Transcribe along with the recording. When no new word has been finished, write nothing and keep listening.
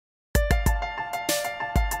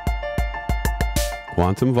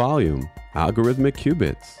Quantum volume, algorithmic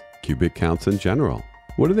qubits, qubit counts in general.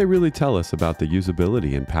 What do they really tell us about the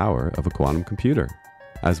usability and power of a quantum computer?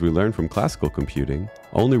 As we learn from classical computing,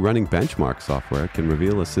 only running benchmark software can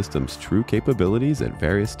reveal a system's true capabilities at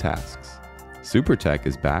various tasks. Super.tech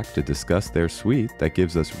is back to discuss their suite that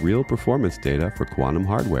gives us real performance data for quantum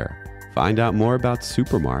hardware. Find out more about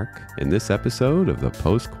SupermarQ in this episode of the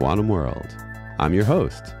Post-Quantum World. I'm your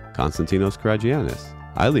host, Konstantinos Karagiannis.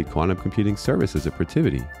 I lead quantum computing services at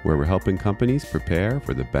Protiviti, where we're helping companies prepare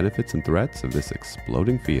for the benefits and threats of this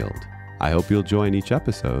exploding field. I hope you'll join each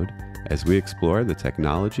episode as we explore the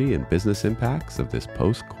technology and business impacts of this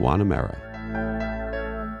post-quantum era.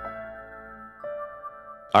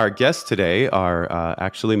 Our guests today are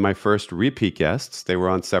actually my first repeat guests. They were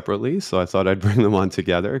on separately, so I thought I'd bring them on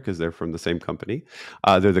together because they're from the same company.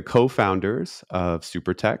 They're the co-founders of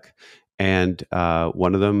Super.tech, and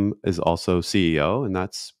one of them is also CEO, and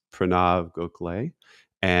that's Pranav Gokhale,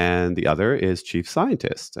 and the other is Chief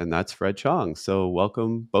Scientist, and that's Fred Chong. So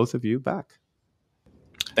welcome both of you back.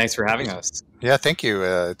 Thanks for having us. Yeah, thank you.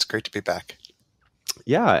 It's great to be back.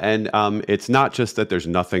 Yeah, and it's not just that there's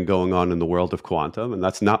nothing going on in the world of quantum, and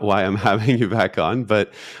that's not why I'm having you back on,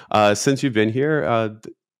 but since you've been here,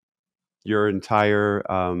 your entire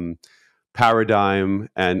paradigm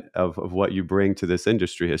and of what you bring to this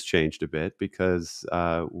industry has changed a bit because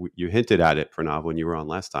you hinted at it, Pranav, when you were on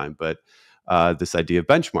last time, but this idea of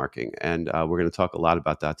benchmarking. And we're going to talk a lot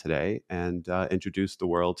about that today and introduce the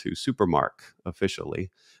world to SupermarQ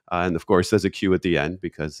officially. And of course, there's a Q at the end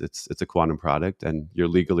because it's a quantum product and you're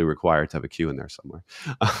legally required to have a Q in there somewhere.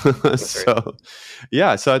 So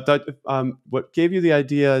I thought what gave you the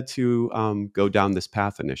idea to go down this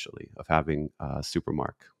path initially of having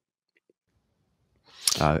SupermarQ?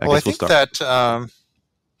 I think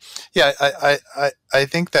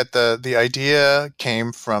that the idea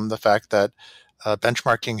came from the fact that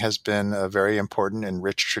benchmarking has been a very important and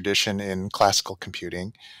rich tradition in classical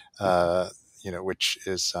computing, which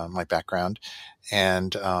is my background,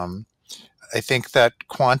 and I think that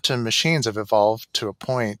quantum machines have evolved to a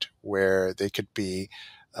point where they could be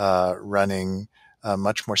running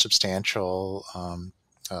much more substantial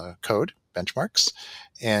code benchmarks,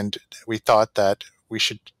 and we thought that we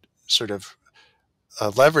should sort of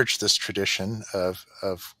leverage this tradition of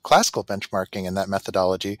classical benchmarking and that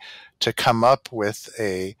methodology to come up with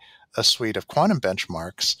a suite of quantum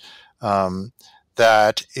benchmarks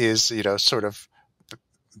that is, sort of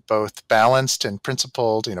both balanced and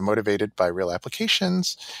principled, motivated by real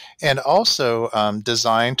applications, and also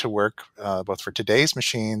designed to work both for today's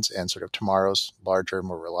machines and sort of tomorrow's larger,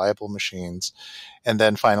 more reliable machines. And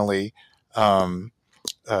then finally,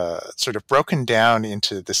 sort of broken down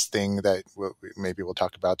into this thing that maybe we'll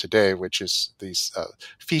talk about today, which is these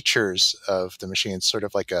features of the machine, sort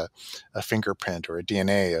of like a fingerprint or a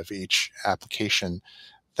DNA of each application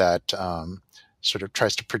that sort of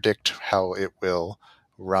tries to predict how it will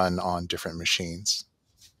run on different machines.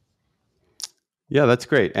 Yeah, that's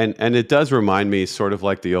great. And it does remind me sort of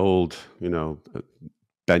like the old,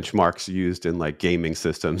 benchmarks used in like gaming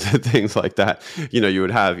systems and things like that. You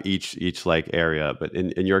would have each like area, but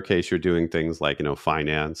in your case, you're doing things like,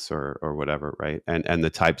 finance or whatever, right? And the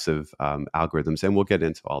types of algorithms, and we'll get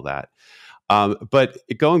into all that. But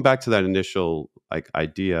going back to that initial like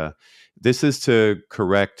idea, this is to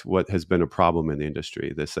correct what has been a problem in the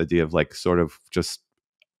industry. This idea of like sort of just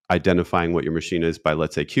identifying what your machine is by,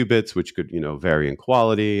 let's say, qubits, which could, vary in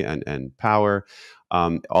quality and power.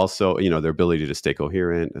 Also, their ability to stay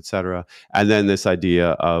coherent, et cetera. And then this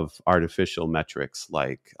idea of artificial metrics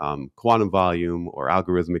like quantum volume or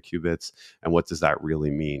algorithmic qubits. And what does that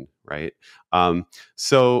really mean, right?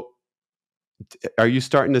 So are you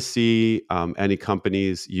starting to see any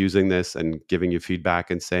companies using this and giving you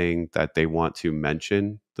feedback and saying that they want to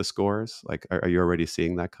mention the scores? Like, are you already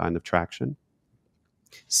seeing that kind of traction?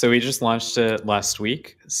 So we just launched it last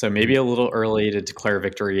week, so maybe a little early to declare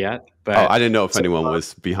victory yet. But I didn't know if anyone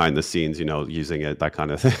was behind the scenes, using it, that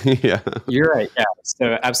kind of thing. Yeah, you're right. Yeah,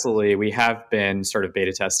 so absolutely, we have been sort of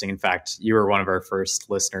beta testing. In fact, you were one of our first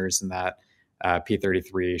listeners in that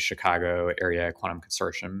P33 Chicago area quantum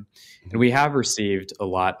consortium, and we have received a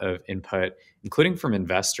lot of input, including from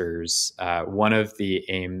investors. One of the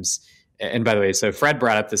aims, and by the way, so Fred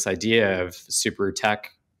brought up this idea of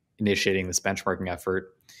Super.tech initiating this benchmarking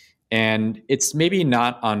effort. And it's maybe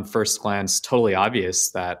not on first glance totally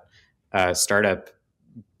obvious that a startup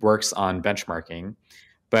works on benchmarking.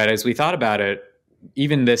 But as we thought about it,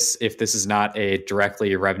 even if this is not a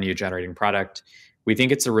directly revenue generating product, we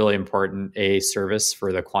think it's a really important service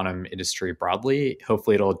for the quantum industry broadly.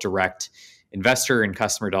 Hopefully it'll direct investor and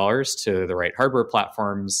customer dollars to the right hardware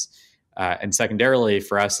platforms And secondarily,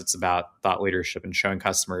 for us, it's about thought leadership and showing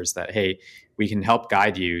customers that, hey, we can help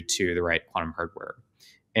guide you to the right quantum hardware.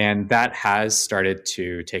 And that has started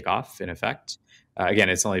to take off in effect. Again,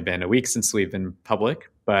 it's only been a week since we've been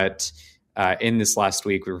public, but in this last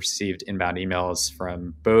week, we received inbound emails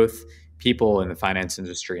from both people in the finance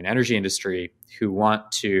industry and energy industry who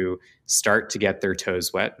want to start to get their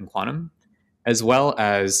toes wet in quantum, as well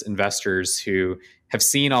as investors who have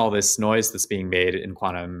seen all this noise that's being made in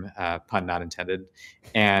quantum, pun not intended,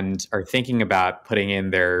 and are thinking about putting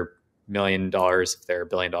in their $1 million of their $1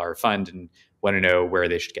 billion fund and want to know where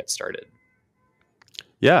they should get started.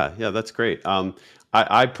 Yeah, that's great.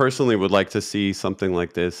 I personally would like to see something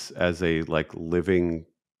like this as a living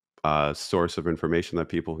source of information that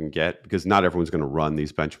people can get, because not everyone's going to run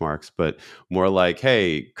these benchmarks, but more like,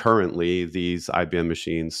 hey, currently these IBM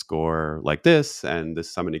machines score like this, and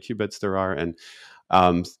this how many qubits there are. And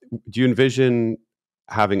do you envision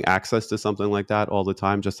having access to something like that all the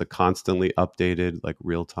time, just a constantly updated,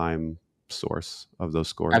 real time source of those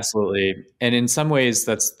scores? Absolutely. And in some ways,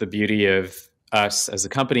 that's the beauty of us as a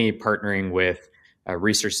company partnering with a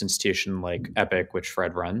research institution like EPIC, which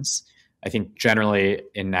Fred runs. I think generally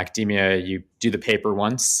in academia, you do the paper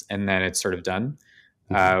once and then it's sort of done.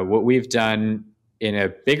 Mm-hmm. What we've done in a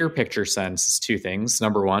bigger picture sense is two things.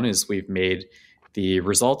 Number one is we've made the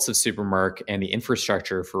results of SupermarQ and the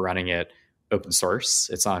infrastructure for running it open source.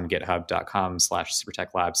 It's on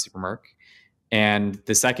github.com/SuperTech Lab SupermarQ. And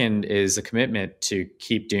the second is a commitment to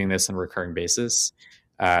keep doing this on a recurring basis.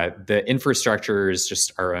 The infrastructure is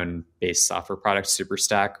just our own base software product,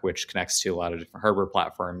 SuperStack, which connects to a lot of different hardware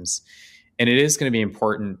platforms. And it is going to be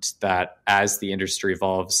important that as the industry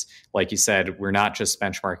evolves, like you said, we're not just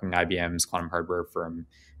benchmarking IBM's quantum hardware from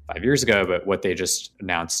 5 years ago, but what they just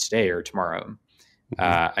announced today or tomorrow.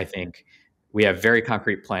 Mm-hmm. I think we have very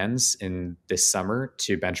concrete plans in this summer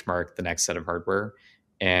to benchmark the next set of hardware.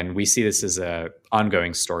 And we see this as an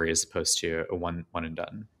ongoing story as opposed to a one and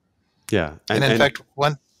done. Yeah. And in fact,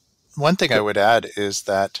 one thing I would add is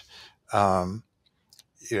that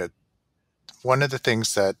one of the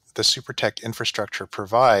things that the Super.tech infrastructure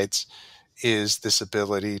provides is this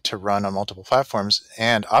ability to run on multiple platforms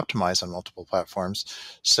and optimize on multiple platforms.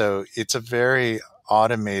 So it's a very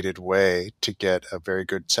automated way to get a very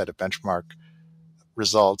good set of benchmark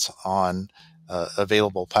results on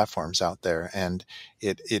available platforms out there. And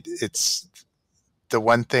it's the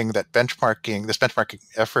one thing that this benchmarking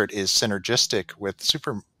effort is synergistic with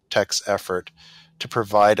Super.tech's effort to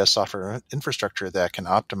provide a software infrastructure that can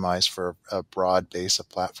optimize for a broad base of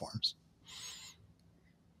platforms.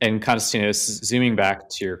 And Konstantinos, zooming back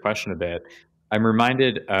to your question a bit, I'm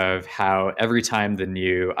reminded of how every time the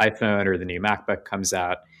new iPhone or the new MacBook comes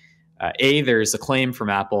out, there's a claim from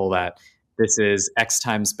Apple that this is X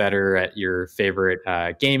times better at your favorite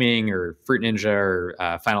gaming or Fruit Ninja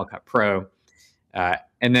or Final Cut Pro.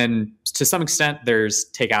 And then to some extent, there's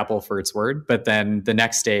take Apple for its word. But then the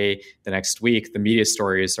next day, the next week, the media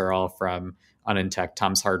stories are all from Unintech,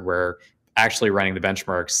 Tom's Hardware, actually running the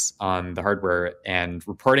benchmarks on the hardware and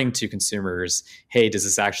reporting to consumers, hey, does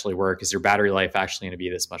this actually work? Is your battery life actually going to be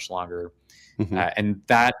this much longer? Mm-hmm. And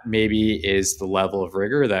that maybe is the level of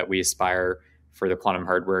rigor that we aspire for the quantum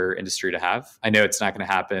hardware industry to have. I know it's not going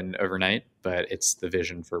to happen overnight, but it's the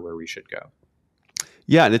vision for where we should go.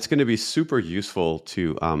 Yeah, and it's going to be super useful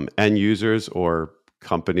to end users or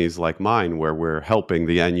companies like mine, where we're helping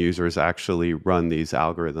the end users actually run these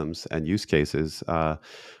algorithms and use cases.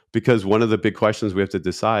 Because one of the big questions we have to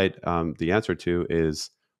decide the answer to is,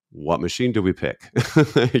 what machine do we pick?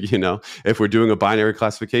 If we're doing a binary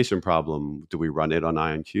classification problem, do we run it on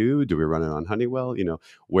IonQ? Do we run it on Honeywell?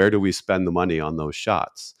 Where do we spend the money on those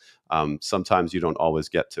shots? Sometimes you don't always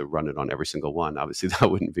get to run it on every single one. Obviously,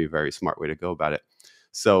 that wouldn't be a very smart way to go about it.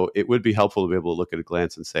 So it would be helpful to be able to look at a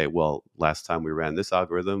glance and say, well, last time we ran this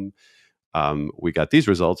algorithm, we got these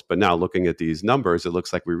results, but now looking at these numbers, it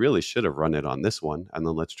looks like we really should have run it on this one, and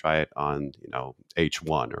then let's try it on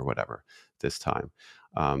H1 or whatever this time.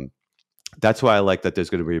 That's why I like that there's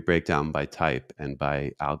going to be a breakdown by type and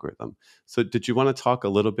by algorithm. So did you want to talk a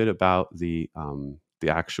little bit about the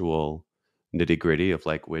actual nitty gritty of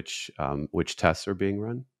which tests are being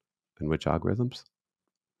run and which algorithms?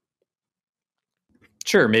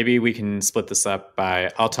 Sure. Maybe we can split this up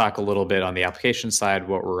I'll talk a little bit on the application side,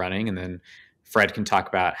 what we're running, and then Fred can talk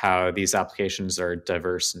about how these applications are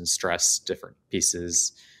diverse and stress different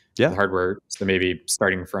pieces of the hardware. So maybe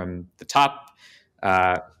starting from the top,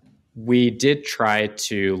 we did try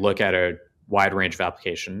to look at a wide range of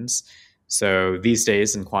applications. So these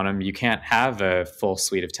days in quantum, you can't have a full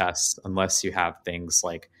suite of tests unless you have things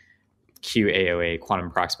like QAOA, quantum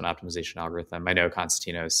approximate optimization algorithm. I know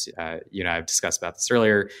Konstantinos, you and I have discussed about this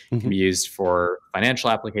earlier, can be used for financial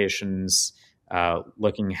applications,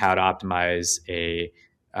 looking how to optimize a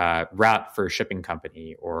route for a shipping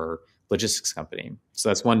company or logistics company. So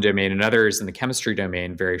that's one domain. Another is in the chemistry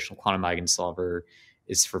domain. Variational quantum eigensolver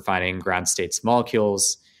is for finding ground states of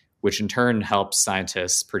molecules, which in turn helps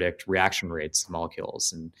scientists predict reaction rates of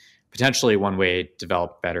molecules and potentially one way to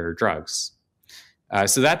develop better drugs.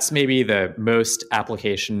 So that's maybe the most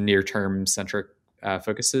application near-term centric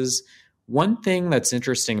focuses. One thing that's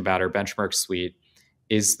interesting about our benchmark suite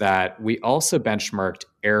is that we also benchmarked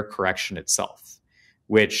error correction itself,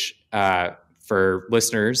 which for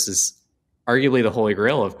listeners is arguably the holy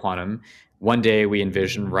grail of quantum. One day we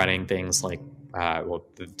envision running things like,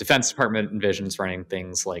 the Defense Department envisions running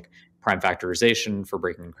things like prime factorization for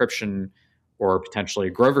breaking encryption, or potentially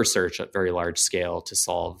Grover search at very large scale to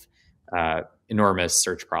solve enormous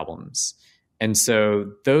search problems. And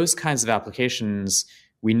so those kinds of applications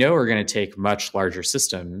we know are going to take much larger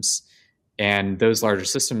systems, and those larger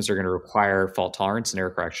systems are going to require fault tolerance and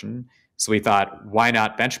error correction. So we thought, why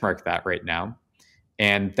not benchmark that right now?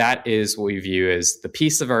 And that is what we view as the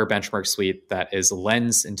piece of our benchmark suite that is a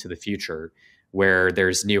lens into the future, where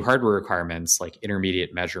there's new hardware requirements like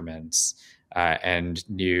intermediate measurements and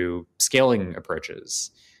new scaling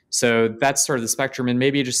approaches. So that's sort of the spectrum. And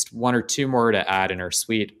maybe just one or two more to add in our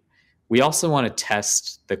suite. We also want to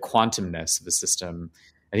test the quantumness of the system.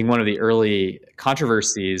 I think one of the early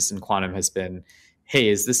controversies in quantum has been, hey,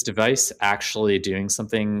 is this device actually doing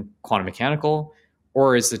something quantum mechanical,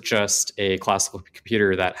 or is it just a classical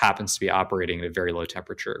computer that happens to be operating at a very low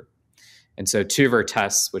temperature? And so two of our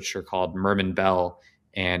tests, which are called Mermin-Bell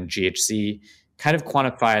and GHZ, kind of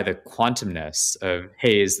quantify the quantumness of,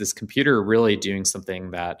 hey, is this computer really doing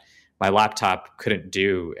something that my laptop couldn't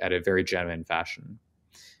do at a very genuine fashion?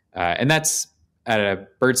 And that's, at a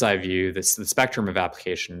bird's eye view, the spectrum of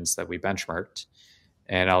applications that we benchmarked.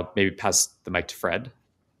 And I'll maybe pass the mic to Fred.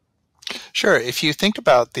 Sure. If you think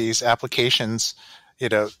about these applications,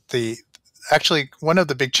 actually one of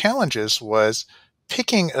the big challenges was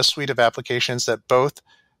picking a suite of applications that both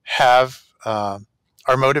have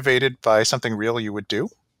are motivated by something real you would do,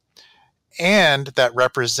 and that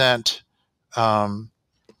represent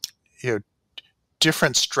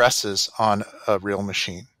different stresses on a real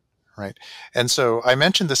machine, right? And so I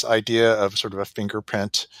mentioned this idea of sort of a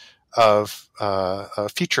fingerprint of a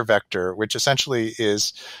feature vector, which essentially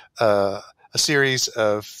is a series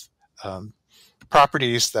of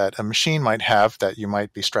properties that a machine might have that you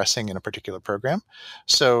might be stressing in a particular program.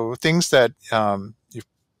 So things that you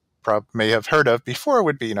may have heard of before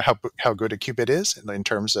would be, how good a qubit is in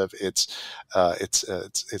terms of its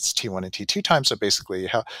T1 and T2 time. So basically,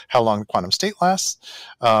 how long the quantum state lasts,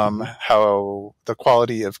 how the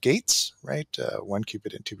quality of gates, right? 1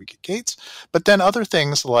 qubit and 2 qubit gates. But then other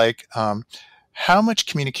things like how much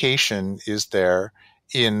communication is there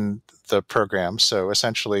in the program. So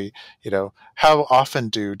essentially, how often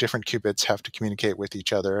do different qubits have to communicate with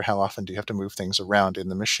each other? How often do you have to move things around in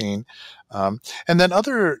the machine? And then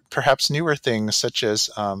other perhaps newer things such as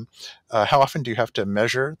how often do you have to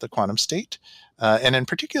measure the quantum state? And in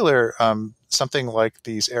particular, something like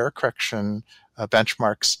these error correction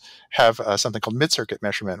benchmarks have something called mid-circuit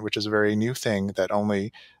measurement, which is a very new thing that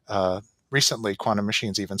only recently quantum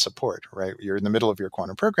machines even support, right? You're in the middle of your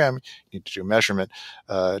quantum program, you need to do a measurement.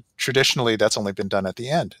 Traditionally, that's only been done at the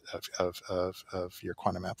end of your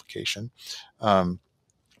quantum application.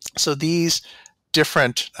 So these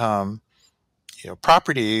different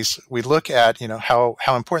properties, we look at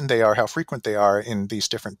how important they are, how frequent they are in these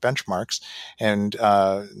different benchmarks, and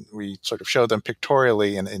we sort of show them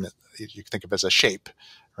pictorially, and you can think of it as a shape,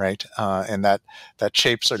 right? And that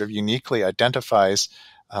shape sort of uniquely identifies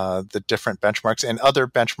the different benchmarks and other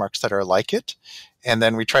benchmarks that are like it. And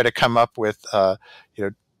then we try to come up with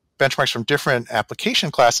benchmarks from different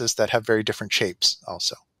application classes that have very different shapes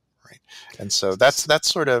also, right? And so that's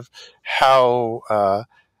sort of how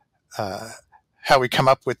we come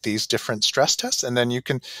up with these different stress tests. And then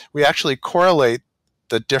we actually correlate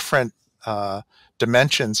the different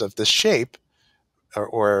dimensions of this shape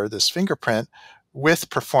or this fingerprint with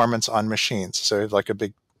performance on machines. So like a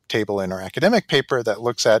big table in our academic paper that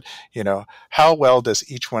looks at, how well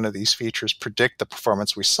does each one of these features predict the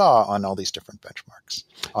performance we saw on all these different benchmarks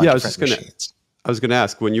on different machines. I was going to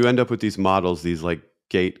ask, when you end up with these models, these like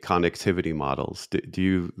gate connectivity models, do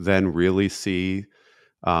you then really see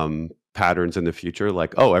patterns in the future?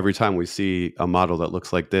 Like, every time we see a model that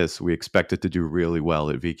looks like this, we expect it to do really well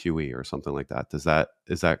at VQE or something like that. Is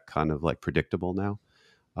that kind of like predictable now?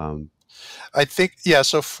 I think, yeah.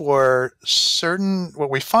 So for what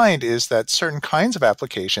we find is that certain kinds of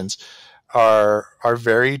applications are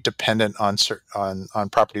very dependent on on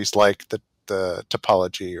properties like the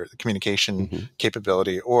topology or the communication Hmm.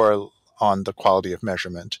 capability, or on the quality of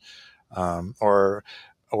measurement, or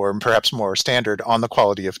perhaps more standard, on the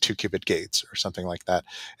quality of 2-qubit gates or something like that.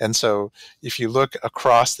 And so if you look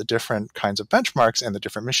across the different kinds of benchmarks and the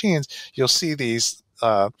different machines, you'll see these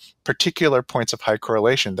particular points of high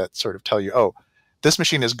correlation that sort of tell you, oh, this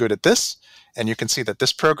machine is good at this, and you can see that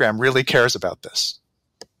this program really cares about this.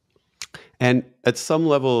 And at some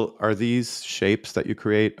level, are these shapes that you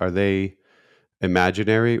create, are they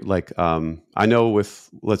imaginary? Like, I know with,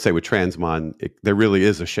 let's say with Transmon, there really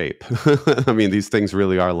is a shape. I mean, these things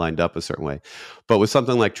really are lined up a certain way. But with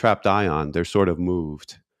something like trapped ion, they're sort of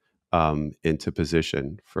moved into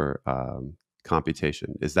position for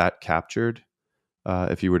computation. Is that captured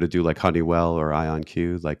if you were to do like Honeywell or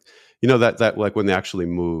IonQ? Like, that like when they actually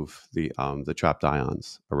move the trapped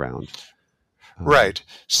ions around. Right.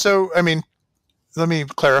 So, I mean, let me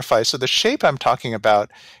clarify. So the shape I'm talking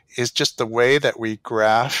about is just the way that we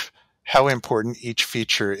graph how important each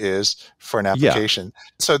feature is for an Yeah. application.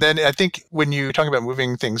 So then I think when you talk about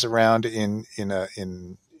moving things around in a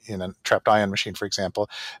trapped ion machine, for example,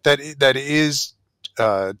 that is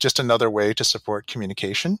just another way to support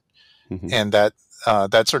communication, Hmm. and that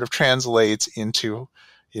sort of translates into,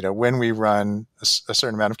 when we run a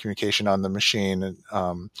certain amount of communication on the machine,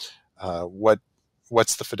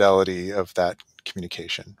 what's the fidelity of that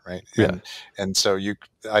communication, right? Yeah. And so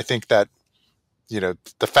I think that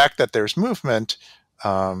the fact that there's movement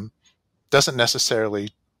doesn't necessarily,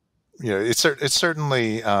 it's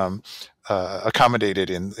certainly accommodated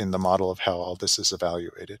in the model of how all this is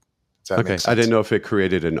evaluated. Does that Okay. make I sense? didn't know if it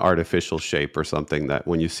created an artificial shape or something that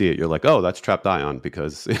when you see it, you're like, oh, that's trapped ion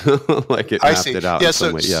because like it I mapped see. it out Yeah. in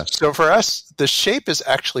some way. Yeah. So for us, the shape is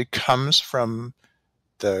actually comes from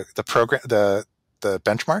the program, the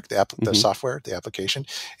benchmark, the Hmm. software, the application,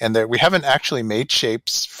 and that we haven't actually made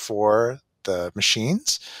shapes for the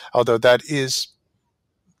machines, although that is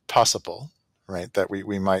possible, right? That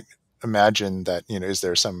we might imagine that, is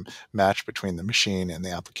there some match between the machine and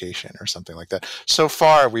the application or something like that. So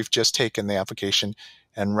far, we've just taken the application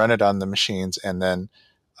and run it on the machines, and then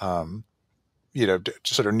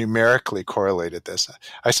sort of numerically correlated this.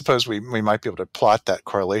 I suppose we might be able to plot that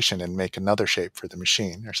correlation and make another shape for the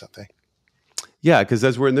machine or something. Yeah. Because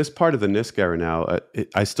as we're in this part of the NISC era now,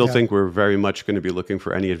 I still Yeah. think we're very much going to be looking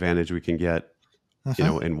for any advantage we can get,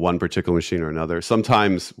 Mm-hmm. in one particular machine or another.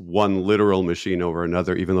 Sometimes one literal machine over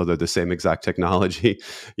another, even though they're the same exact technology,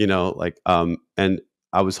 and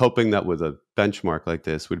I was hoping that with a benchmark like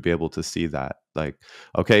this, we'd be able to see that. Like,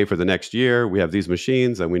 okay, for the next year, we have these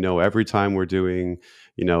machines, and we know every time we're doing,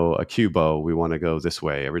 a QBO, we want to go this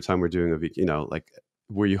way. Every time we're doing like,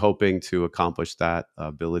 were you hoping to accomplish that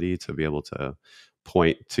ability to be able to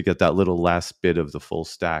point to get that little last bit of the full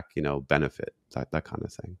stack, benefit, that kind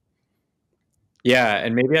of thing? Yeah,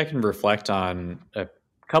 and maybe I can reflect on a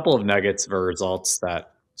couple of nuggets of our results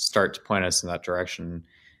that start to point us in that direction.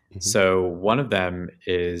 Hmm. So one of them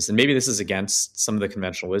is, and maybe this is against some of the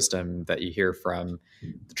conventional wisdom that you hear from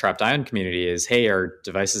the trapped ion community, is, hey, our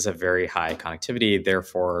devices have very high connectivity,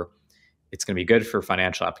 therefore it's going to be good for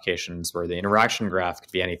financial applications where the interaction graph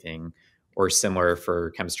could be anything, or similar for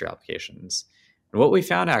chemistry applications. And what we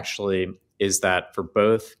found actually is that for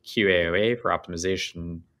both QAOA for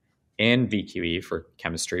optimization and VQE for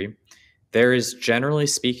chemistry, there is, generally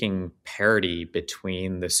speaking, parity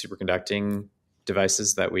between the superconducting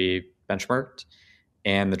devices that we benchmarked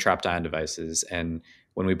and the trapped ion devices. And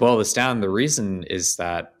when we boil this down, the reason is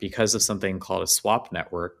that because of something called a swap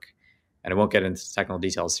network, and I won't get into technical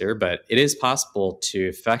details here, but it is possible to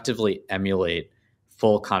effectively emulate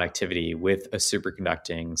full connectivity with a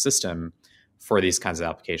superconducting system for these kinds of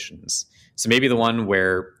applications. So maybe the one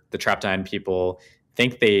where the trapped ion people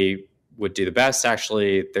think they would do the best,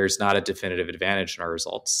 actually, there's not a definitive advantage in our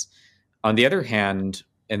results. On the other hand,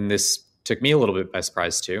 and this took me a little bit by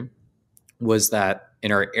surprise too, was that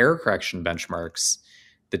in our error correction benchmarks,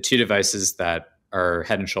 the two devices that are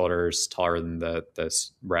head and shoulders taller than the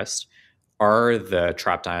rest are the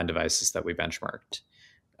trapped ion devices that we benchmarked.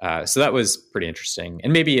 So that was pretty interesting.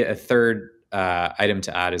 And maybe a third item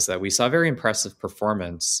to add is that we saw very impressive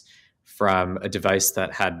performance from a device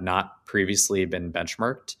that had not previously been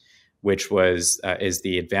benchmarked, which is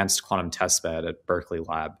the Advanced Quantum Testbed at Berkeley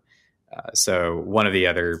Lab. So one of the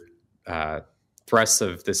other thrusts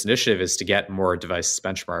of this initiative is to get more devices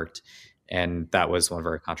benchmarked, and that was one of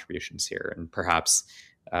our contributions here. And perhaps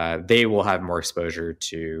they will have more exposure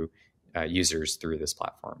to users through this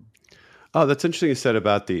platform. Oh, that's interesting you said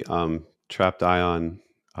about the trapped ion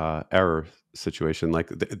error situation.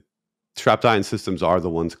 Like trapped ion systems are the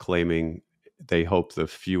ones claiming they hope the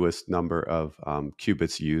fewest number of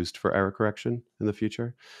qubits used for error correction in the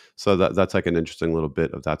future. So that's like an interesting little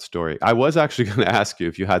bit of that story. I was actually going to ask you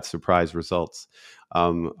if you had surprise results.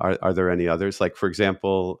 Are there any others? Like, for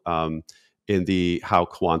example, in the how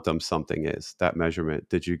quantum something is, that measurement,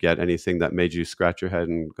 did you get anything that made you scratch your head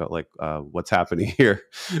and go like, what's happening here?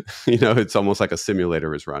 It's almost like a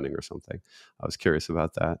simulator is running or something. I was curious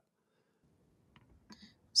about that.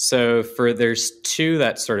 So there's two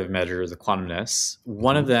that sort of measure the quantumness.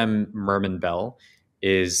 One of them, Mermin Bell,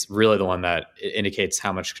 is really the one that indicates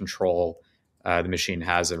how much control the machine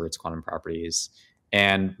has over its quantum properties.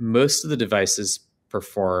 And most of the devices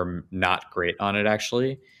perform not great on it,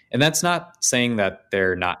 actually. And that's not saying that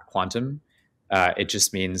they're not quantum. It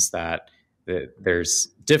just means that there's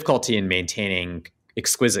difficulty in maintaining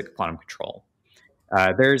exquisite quantum control.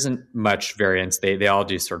 There isn't much variance. They all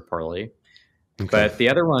do sort of poorly. Okay. But the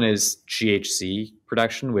other one is GHZ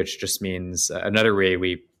production, which just means another way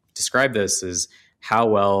we describe this is how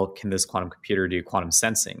well can this quantum computer do quantum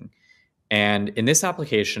sensing? And in this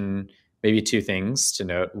application, maybe two things to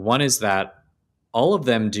note. One is that all of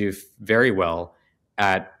them do very well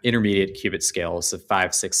at intermediate qubit scales of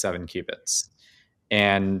 5, 6, 7 qubits.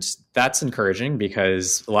 And that's encouraging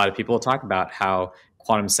because a lot of people talk about how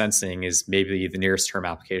quantum sensing is maybe the nearest term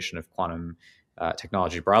application of quantum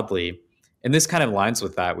technology broadly. And this kind of aligns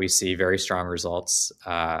with that. We see very strong results,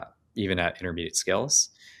 even at intermediate scales.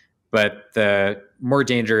 But the more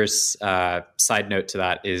dangerous side note to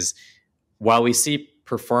that is while we see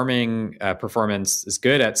performance is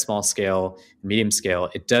good at small scale, medium scale,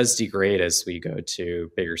 it does degrade as we go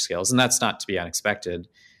to bigger scales. And that's not to be unexpected,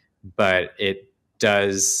 but it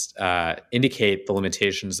does indicate the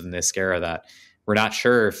limitations in this era that we're not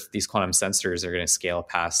sure if these quantum sensors are going to scale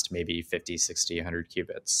past maybe 50, 60, 100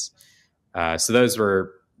 qubits. So those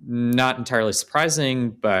were not entirely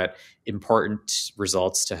surprising, but important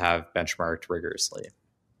results to have benchmarked rigorously.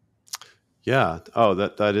 Yeah. Oh,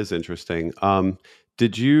 that is interesting.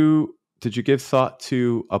 Did you give thought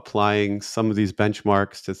to applying some of these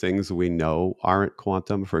benchmarks to things we know aren't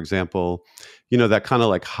quantum? For example, that kind of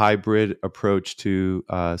like hybrid approach to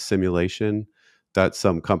simulation that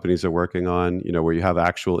some companies are working on, where you have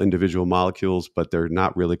actual individual molecules, but they're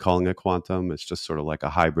not really calling it quantum. It's just sort of like a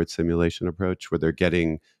hybrid simulation approach where they're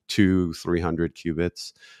getting 200-300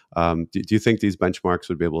 qubits. Do you think these benchmarks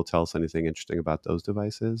would be able to tell us anything interesting about those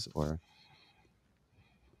devices? Or,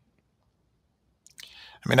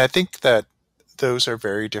 I mean, I think that those are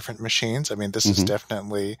very different machines. I mean, this is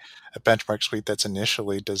definitely a benchmark suite that's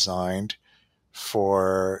initially designed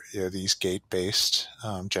for these gate-based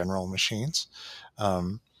general machines.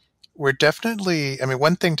 We're definitely, I mean,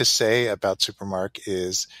 one thing to say about SupermarQ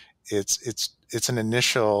is it's an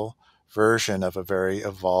initial version of a very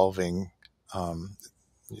evolving,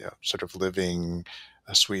 sort of living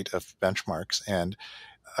suite of benchmarks. And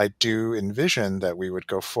I do envision that we would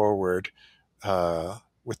go forward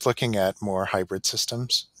with looking at more hybrid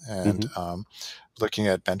systems and looking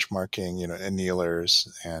at benchmarking, annealers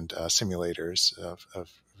and simulators of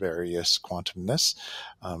various quantumness.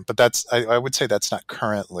 But I would say that's not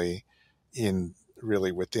currently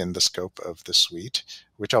really within the scope of the suite,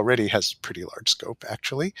 which already has pretty large scope,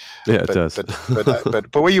 actually. Yeah, it does.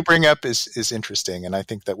 but what you bring up is interesting, and I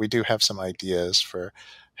think that we do have some ideas for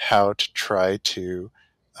how to try to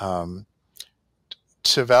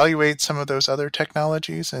evaluate some of those other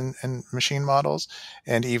technologies and machine models,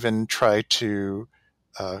 and even try to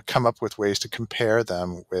come up with ways to compare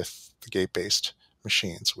them with the gate-based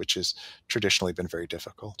machines, which has traditionally been very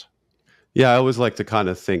difficult. Yeah, I always like to kind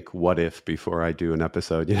of think what if before I do an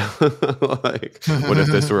episode, like what if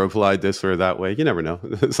this were applied this or that way? You never know.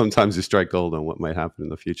 Sometimes you strike gold on what might happen in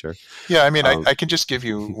the future. Yeah, I mean, I can just give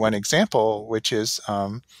you one example, which is,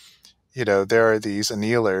 there are these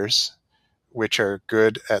annealers which are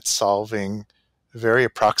good at solving very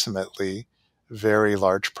approximately very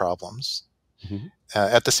large problems.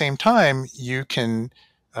 At the same time, you can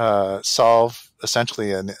solve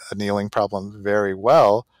essentially an annealing problem very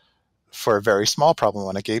well for a very small problem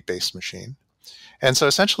on a gate-based machine. And so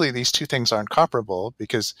essentially these two things aren't comparable,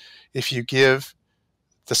 because if you give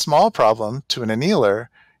the small problem to an annealer,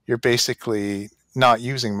 you're basically not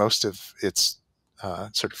using most of its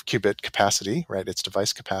sort of qubit capacity, right? Its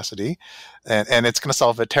device capacity, and it's going to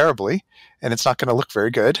solve it terribly, and it's not going to look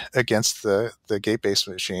very good against the gate-based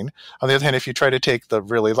machine. On the other hand, if you try to take the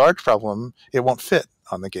really large problem, it won't fit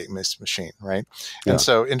on the gate-based machine, right? Yeah. And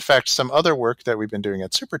so, in fact, some other work that we've been doing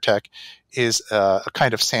at Super.tech is a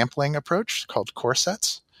kind of sampling approach called core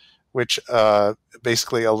sets, which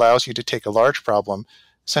basically allows you to take a large problem,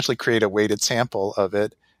 essentially create a weighted sample of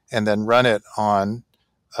it, and then run it on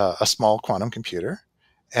a small quantum computer,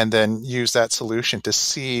 and then use that solution to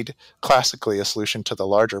seed classically a solution to the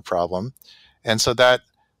larger problem. And so that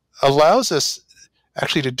allows us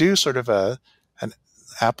actually to do sort of an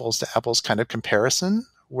apples to apples kind of comparison,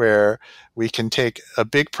 where we can take a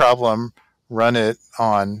big problem, run it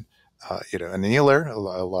on an annealer,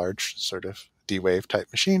 a large sort of D-Wave type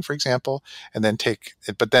machine, for example, and then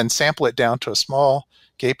then sample it down to a small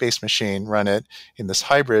gate-based machine, run it in this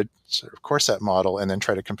hybrid sort of core set model, and then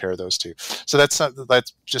try to compare those two. So that's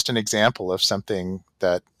just an example of something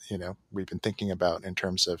that we've been thinking about in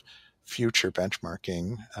terms of future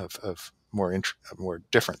benchmarking of more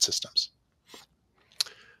different systems.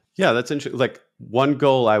 Yeah, that's interesting. Like, one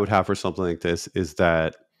goal I would have for something like this is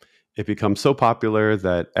that it becomes so popular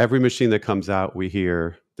that every machine that comes out, we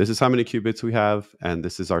hear, this is how many qubits we have, and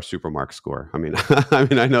this is our SupermarQ score. I mean,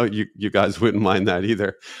 I know you guys wouldn't mind that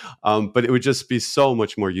either, but it would just be so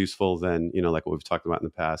much more useful than like what we've talked about in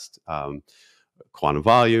the past. Quantum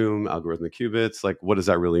volume, algorithmic qubits. Like, what does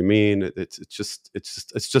that really mean? It's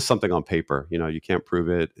just something on paper. You can't prove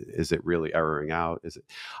it. Is it really erroring out? Is it?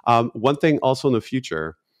 One thing also in the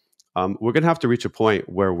future, we're going to have to reach a point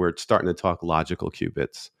where we're starting to talk logical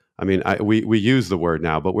qubits. I mean, we use the word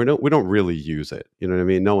now, but we don't really use it. You know what I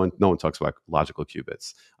mean? No one talks about logical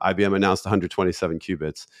qubits. IBM announced 127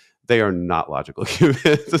 qubits. They are not logical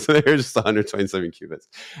qubits. They're just 127 qubits.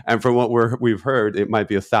 And from what we've heard, it might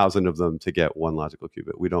be 1,000 of them to get one logical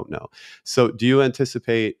qubit. We don't know. So do you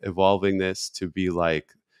anticipate evolving this to be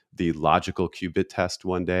like the logical qubit test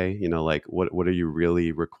one day? Like, what are you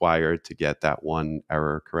really required to get that one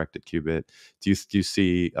error corrected qubit? Do you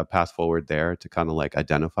see a path forward there to kind of like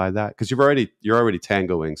identify that? Because you're already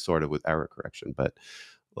tangoing sort of with error correction, but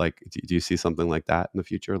like, do you see something like that in the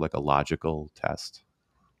future, like a logical test?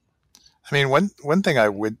 I mean, one thing I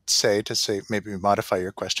would say maybe modify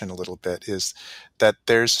your question a little bit is that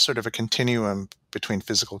there's sort of a continuum between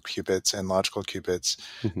physical qubits and logical qubits.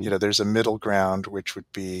 Mm-hmm. There's a middle ground, which would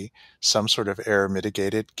be some sort of error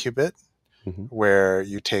mitigated qubit, Mm-hmm. where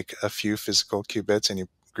you take a few physical qubits and you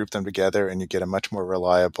group them together and you get a much more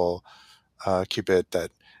reliable qubit that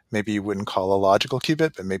maybe you wouldn't call a logical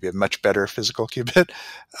qubit, but maybe a much better physical qubit.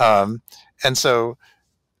 And so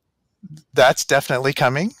that's definitely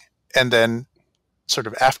coming. And then sort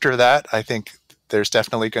of after that, I think there's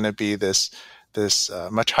definitely going to be this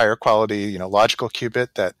much higher quality, logical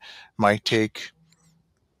qubit that might take,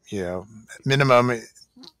 minimum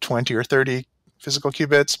 20 or 30 physical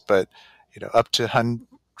qubits, but, up to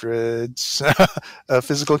hundreds of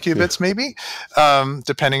physical qubits, maybe,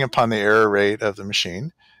 depending upon the error rate of the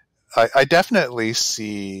machine. I definitely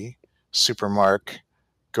see SupermarQ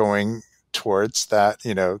going towards that,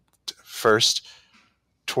 first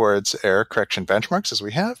towards error correction benchmarks as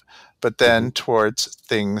we have, but then towards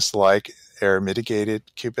things like error mitigated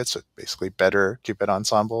qubits, so basically better qubit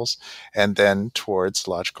ensembles, and then towards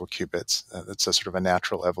logical qubits. That's a sort of a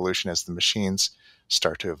natural evolution as the machines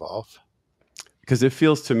start to evolve. Because it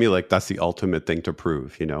feels to me like that's the ultimate thing to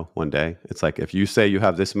prove, one day. It's like, if you say you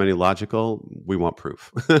have this many logical, we want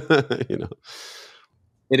proof, It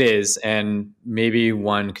is. And maybe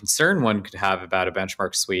one concern one could have about a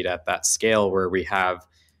benchmark suite at that scale where we have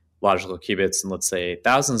logical qubits and let's say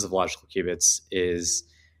thousands of logical qubits is,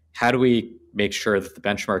 how do we make sure that the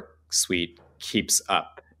benchmark suite keeps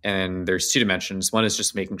up? And there's two dimensions. One is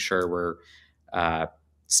just making sure we're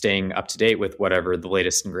staying up to date with whatever the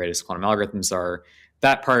latest and greatest quantum algorithms are.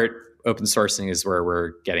 That part, open sourcing, is where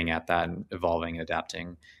we're getting at that and evolving and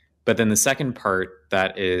adapting. But then the second part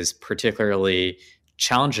that is particularly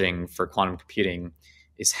challenging for quantum computing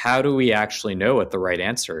is, how do we actually know what the right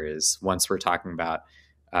answer is once we're talking about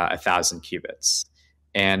 1,000 qubits?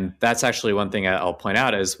 And that's actually one thing I'll point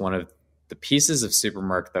out as one of the pieces of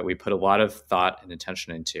SupermarQ that we put a lot of thought and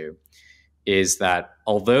attention into, is that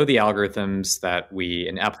although the algorithms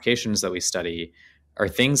and applications that we study are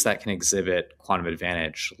things that can exhibit quantum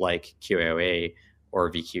advantage like QAOA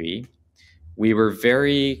or VQE, we were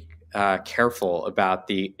very careful about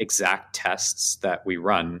the exact tests that we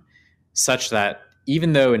run, such that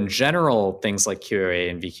even though in general things like QAOA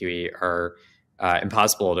and VQE are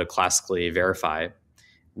impossible to classically verify,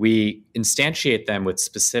 we instantiate them with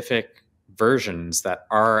specific versions that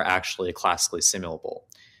are actually classically simulable.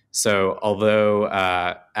 So although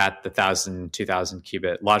at the 1,000, 2,000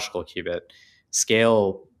 qubit logical qubit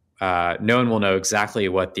scale, no one will know exactly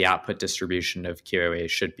what the output distribution of QAOA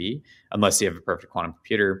should be unless you have a perfect quantum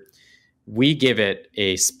computer. We give it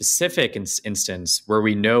a specific instance where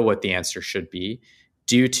we know what the answer should be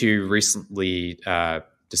due to recently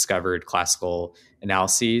discovered classical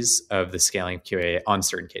analyses of the scaling of QA on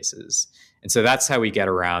certain cases. And so that's how we get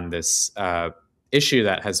around this issue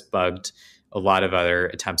that has bugged a lot of other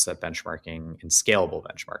attempts at benchmarking and scalable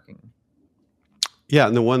benchmarking. Yeah,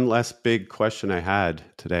 and the one last big question I had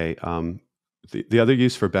today, the other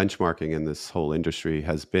use for benchmarking in this whole industry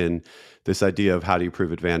has been this idea of how do you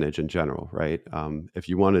prove advantage in general, right? If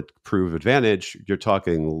you want to prove advantage, you're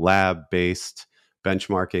talking lab-based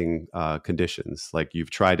benchmarking conditions. Like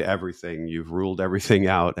you've tried everything, you've ruled everything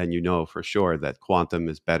out, and you know for sure that quantum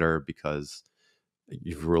is better because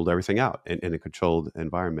you've ruled everything out in a controlled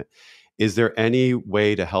environment. Is there any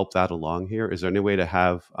way to help that along here? Is there any way to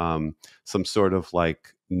have some sort of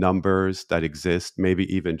like numbers that exist, maybe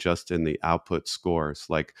even just in the output scores?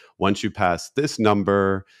 Like once you pass this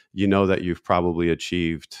number, you know that you've probably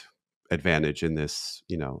achieved advantage in this,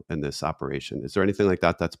 in this operation. Is there anything like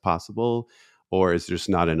that that's possible? Or is there just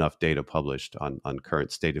not enough data published on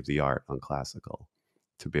current state of the art on classical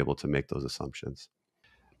to be able to make those assumptions?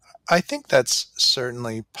 I think that's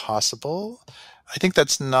certainly possible. I think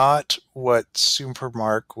that's not what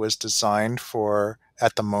SupermarQ was designed for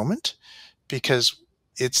at the moment, because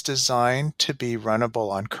it's designed to be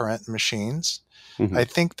runnable on current machines. Mm-hmm. I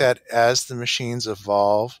think that as the machines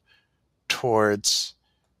evolve towards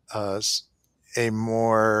a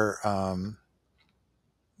more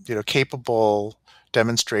capable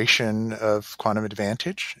demonstration of quantum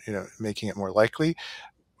advantage, making it more likely,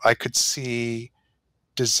 I could see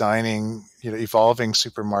designing, evolving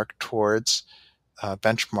SupermarQ towards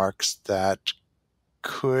benchmarks that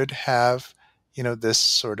could have, this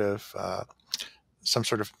sort of some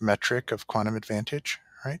sort of metric of quantum advantage,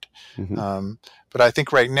 right? Mm-hmm. But I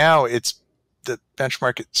think right now the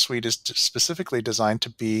benchmark suite is specifically designed to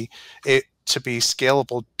be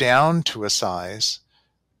scalable down to a size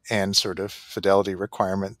and sort of fidelity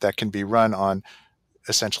requirement that can be run on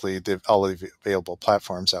essentially all of the available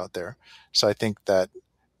platforms out there. So I think that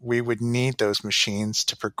we would need those machines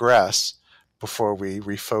to progress before we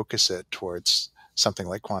refocus it towards something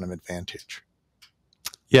like quantum advantage.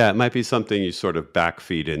 Yeah, it might be something you sort of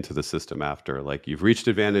backfeed into the system after. Like you've reached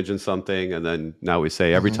advantage in something, and then now we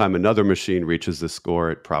say every time another machine reaches the score,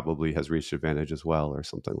 it probably has reached advantage as well, or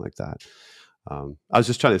something like that. I was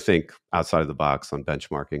just trying to think outside of the box on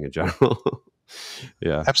benchmarking in general.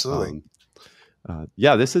 Yeah, absolutely.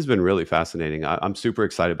 Yeah, this has been really fascinating. I'm super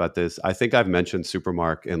excited about this. I think I've mentioned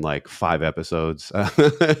SupermarQ in like 5 episodes,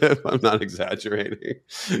 if I'm not exaggerating,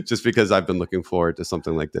 just because I've been looking forward to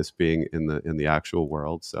something like this being in the actual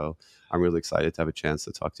world. So I'm really excited to have a chance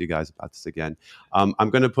to talk to you guys about this again. I'm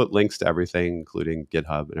going to put links to everything, including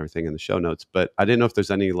GitHub and everything in the show notes. But I didn't know if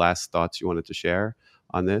there's any last thoughts you wanted to share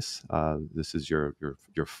on this. This is your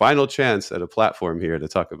final chance at a platform here to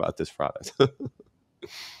talk about this product.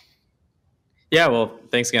 Yeah, well,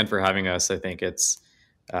 thanks again for having us. I think it's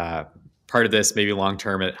part of this, maybe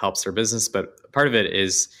long-term, it helps our business, but part of it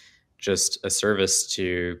is just a service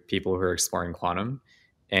to people who are exploring quantum.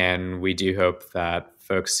 And we do hope that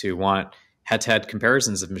folks who want head-to-head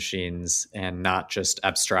comparisons of machines and not just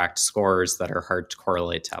abstract scores that are hard to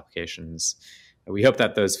correlate to applications, we hope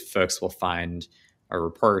that those folks will find our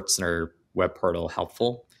reports and our web portal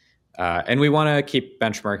helpful. And we want to keep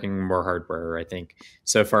benchmarking more hardware. I think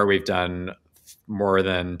so far we've done more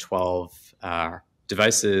than 12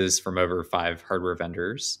 devices from over 5 hardware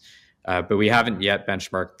vendors, but we haven't yet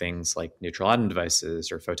benchmarked things like neutral atom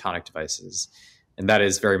devices or photonic devices. And that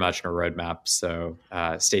is very much in our roadmap. So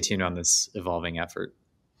stay tuned on this evolving effort.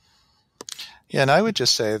 Yeah, and I would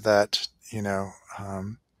just say that,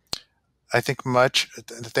 I think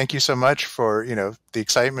thank you so much for, the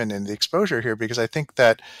excitement and the exposure here, because I think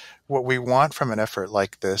that what we want from an effort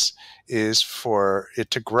like this is for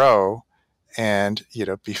it to grow and,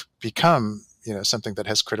 become, something that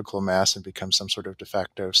has critical mass and become some sort of de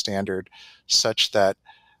facto standard, such that,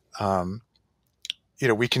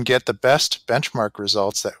 we can get the best benchmark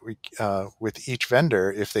results that we, with each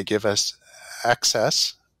vendor, if they give us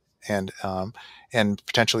access and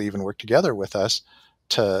potentially even work together with us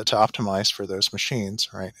to optimize for those machines,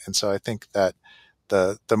 right? And so I think that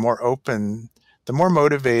the more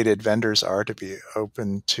motivated vendors are to be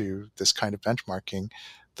open to this kind of benchmarking,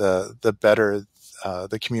 the better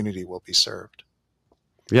the community will be served.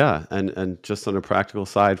 Yeah, and just on a practical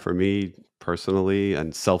side, for me personally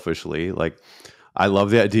and selfishly, like I love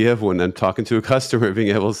the idea of when I'm talking to a customer,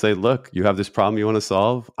 being able to say, look, you have this problem you want to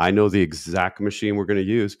solve. I know the exact machine we're going to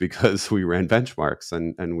use because we ran benchmarks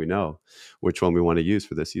and we know which one we want to use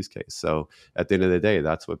for this use case. So at the end of the day,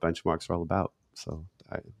 that's what benchmarks are all about. So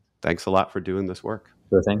thanks a lot for doing this work.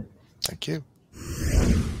 Sure thing. Thank you.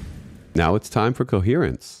 Now it's time for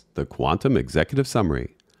Coherence, the Quantum Executive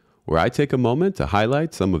Summary. where I take a moment to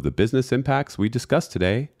highlight some of the business impacts we discussed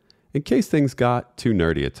today in case things got too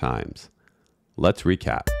nerdy at times. Let's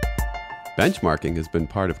recap. Benchmarking has been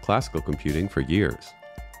part of classical computing for years.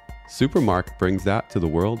 SupermarQ brings that to the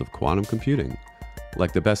world of quantum computing.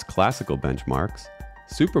 Like the best classical benchmarks,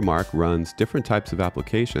 SupermarQ runs different types of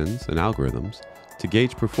applications and algorithms to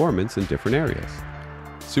gauge performance in different areas.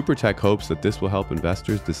 Super.tech hopes that this will help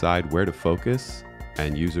investors decide where to focus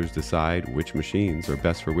and users decide which machines are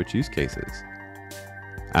best for which use cases.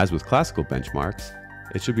 As with classical benchmarks,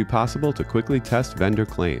 it should be possible to quickly test vendor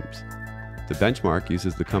claims. The benchmark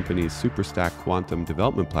uses the company's SuperStack quantum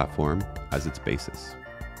development platform as its basis.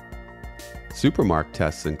 SupermarQ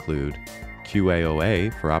tests include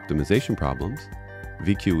QAOA for optimization problems,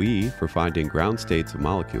 VQE for finding ground states of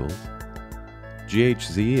molecules,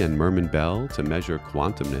 GHZ and Mermin-Bell to measure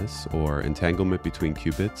quantumness or entanglement between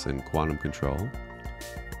qubits and quantum control.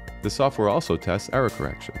 The software also tests error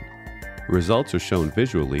correction. Results are shown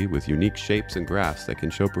visually with unique shapes and graphs that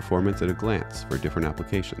can show performance at a glance for different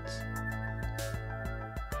applications.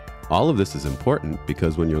 All of this is important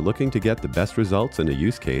because when you're looking to get the best results in a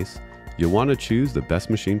use case, you'll want to choose the best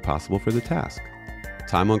machine possible for the task.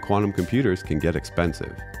 Time on quantum computers can get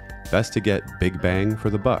expensive. Best to get big bang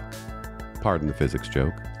for the buck. Pardon the physics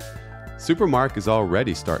joke. SupermarQ is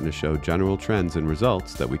already starting to show general trends and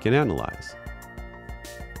results that we can analyze.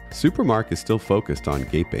 SupermarQ is still focused on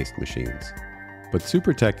gate-based machines, but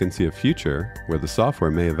Super.tech can see a future where the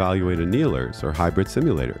software may evaluate annealers or hybrid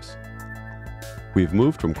simulators. We've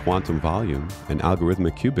moved from quantum volume and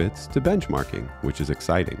algorithmic qubits to benchmarking, which is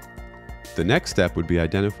exciting. The next step would be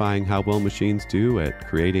identifying how well machines do at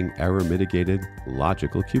creating error-mitigated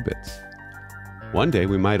logical qubits. One day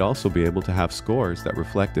we might also be able to have scores that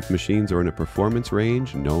reflect if machines are in a performance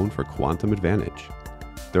range known for quantum advantage.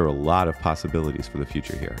 There are a lot of possibilities for the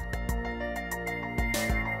future here.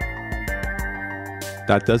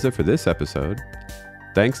 That does it for this episode.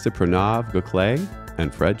 Thanks to Pranav Gokhale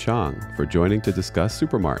and Fred Chong for joining to discuss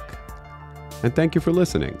SupermarQ. And thank you for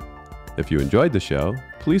listening. If you enjoyed the show,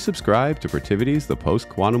 please subscribe to Protivity's The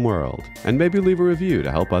Post-Quantum World and maybe leave a review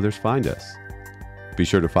to help others find us. Be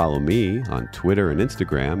sure to follow me on Twitter and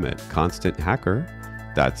Instagram at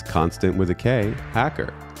ConstantHacker. That's Constant with a K,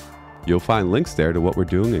 Hacker. You'll find links there to what we're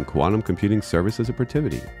doing in quantum computing services at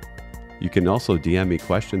Protivity. You can also DM me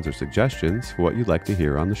questions or suggestions for what you'd like to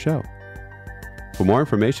hear on the show. For more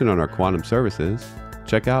information on our quantum services,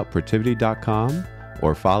 check out Protivity.com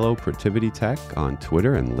or follow Pranav on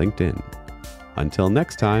Twitter and LinkedIn. Until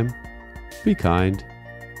next time, be kind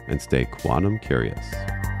and stay quantum curious.